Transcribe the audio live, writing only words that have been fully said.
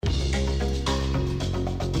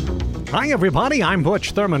Hi, everybody. I'm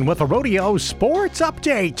Butch Thurman with a Rodeo Sports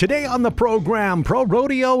Update. Today on the program, Pro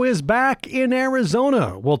Rodeo is back in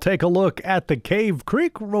Arizona. We'll take a look at the Cave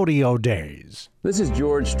Creek Rodeo Days. This is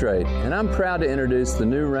George Strait, and I'm proud to introduce the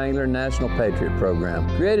new Wrangler National Patriot Program,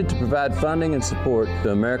 created to provide funding and support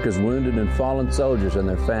to America's wounded and fallen soldiers and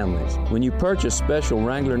their families. When you purchase special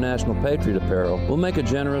Wrangler National Patriot apparel, we'll make a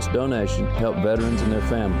generous donation to help veterans and their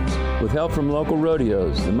families. With help from local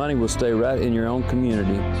rodeos, the money will stay right in your own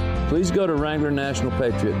community. Please go to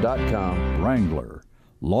WranglerNationalPatriot.com. Wrangler.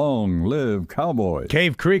 Long live cowboys.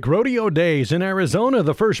 Cave Creek Rodeo Days in Arizona,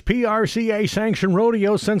 the first PRCA-sanctioned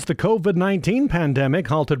rodeo since the COVID-19 pandemic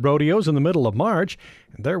halted rodeos in the middle of March.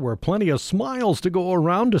 There were plenty of smiles to go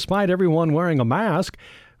around despite everyone wearing a mask.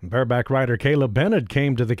 Bareback rider Caleb Bennett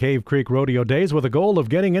came to the Cave Creek Rodeo Days with a goal of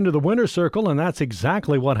getting into the winner's circle, and that's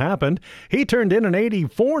exactly what happened. He turned in an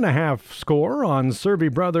 84.5 score on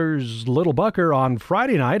Servy Brothers' Little Bucker on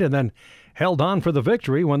Friday night and then held on for the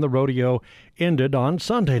victory when the rodeo ended on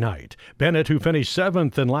Sunday night. Bennett, who finished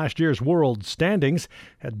 7th in last year's world standings,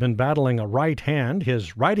 had been battling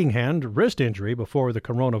his writing hand wrist injury before the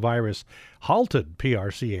coronavirus halted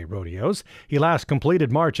PRCA rodeos. He last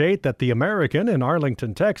completed March 8th at the American in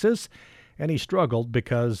Arlington, Texas, and he struggled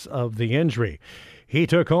because of the injury. He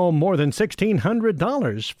took home more than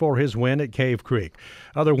 $1,600 for his win at Cave Creek.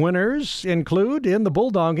 Other winners include, in the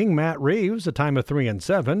bulldogging, Matt Reeves, a time of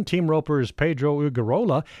 3-7, Team Ropers Pedro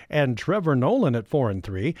Ugarola and Trevor Nolan at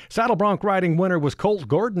 4-3. Saddle bronc riding winner was Colt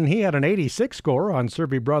Gordon. He had an 86 score on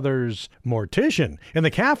Servy Brothers' Mortician. In the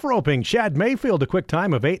calf roping, Shad Mayfield, a quick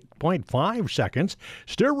time of 8.5 seconds.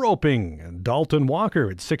 Steer roping, Dalton Walker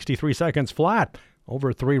at 63 seconds flat.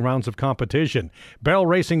 Over 3 rounds of competition. Barrel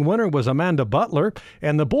racing winner was Amanda Butler,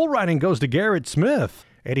 and the bull riding goes to Garrett Smith.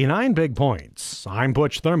 89 big points. I'm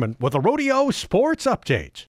Butch Thurman with a Rodeo Sports Update.